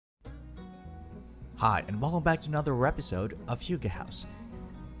Hi, and welcome back to another episode of Hugo House.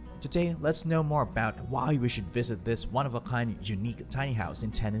 Today, let's know more about why we should visit this one-of-a-kind unique tiny house in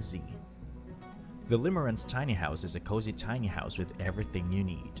Tennessee. The Limerence tiny house is a cozy tiny house with everything you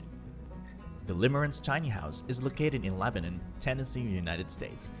need. The Limerence tiny house is located in Lebanon, Tennessee, United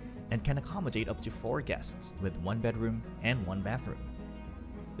States, and can accommodate up to 4 guests with 1 bedroom and 1 bathroom.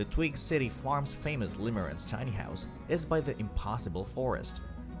 The Twig City Farm's famous Limerence tiny house is by the Impossible Forrest.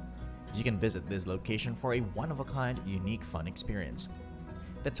 You can visit this location for a one-of-a-kind, unique fun experience.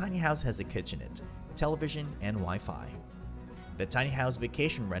 The tiny house has a kitchenette, television, and Wi-Fi. The tiny house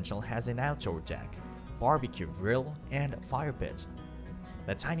vacation rental has an outdoor deck, barbecue grill, and fire pit.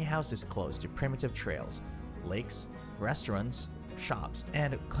 The tiny house is close to primitive trails, lakes, restaurants, shops,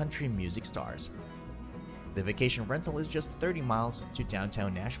 and country music stars. The vacation rental is just 30 miles to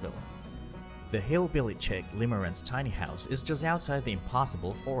downtown Nashville. The hillbilly chic Limerence tiny house is just outside the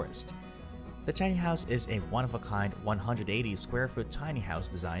Impossible Forest. The tiny house is a one-of-a-kind 180 square foot tiny house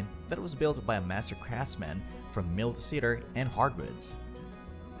design that was built by a master craftsman from milled cedar and hardwoods.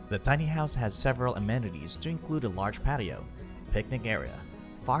 The tiny house has several amenities to include a large patio, picnic area,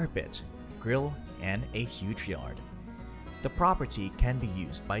 fire pit, grill, and a huge yard. The property can be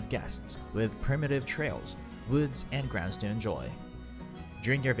used by guests with primitive trails, woods, and grounds to enjoy.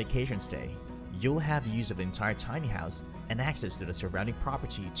 During your vacation stay, you'll have use of the entire tiny house and access to the surrounding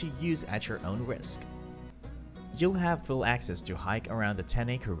property to use at your own risk. You'll have full access to hike around the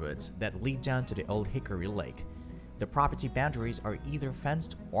 10-acre woods that lead down to the Old Hickory lake. The property boundaries are either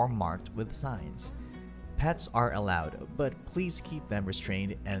fenced or marked with signs. Pets are allowed, but please keep them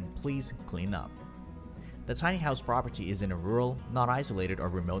restrained and please clean up. The tiny house property is in a rural, not isolated or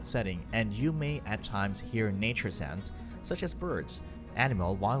remote setting, and you may at times hear nature sounds such as birds,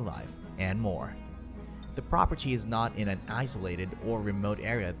 wildlife, and more. The property is not in an isolated or remote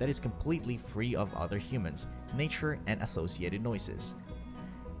area that is completely free of other humans, nature, and associated noises.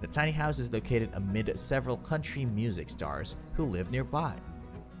 The tiny house is located amid several country music stars who live nearby.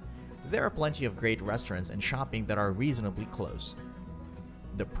 There are plenty of great restaurants and shopping that are reasonably close.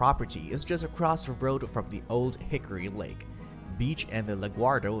 The property is just across the road from the Old Hickory Lake, beach, and the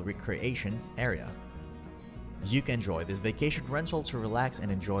LaGuardia recreations area. You can enjoy this vacation rental to relax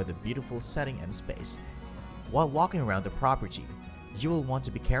and enjoy the beautiful setting and space. While walking around the property, you will want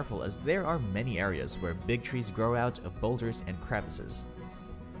to be careful as there are many areas where big trees grow out of boulders and crevices.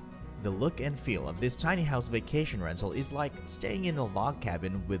 The look and feel of this tiny house vacation rental is like staying in a log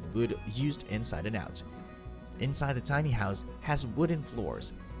cabin with wood used inside and out. Inside the tiny house has wooden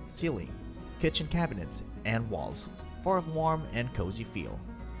floors, ceiling, kitchen cabinets, and walls for a warm and cozy feel.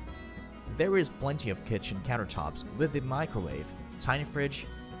 There is plenty of kitchen countertops with a microwave, tiny fridge,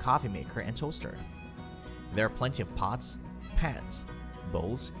 coffee maker, and toaster. There are plenty of pots, pans,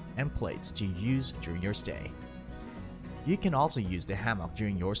 bowls, and plates to use during your stay. You can also use the hammock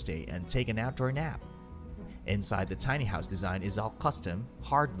during your stay and take an outdoor nap. Inside the tiny house design is all custom,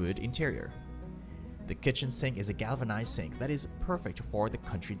 hardwood interior. The kitchen sink is a galvanized sink that is perfect for the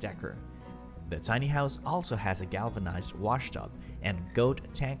country decor. The tiny house also has a galvanized washtub and goat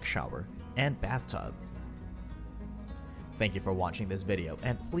tank shower and bathtub. Thank you for watching this video,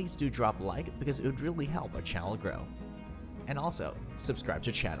 and please do drop a like because it would really help our channel grow. And also, subscribe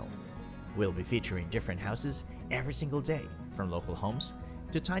to the channel. We'll be featuring different houses every single day, from local homes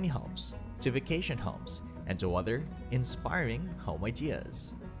to tiny homes to vacation homes and to other inspiring home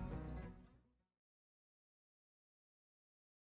ideas.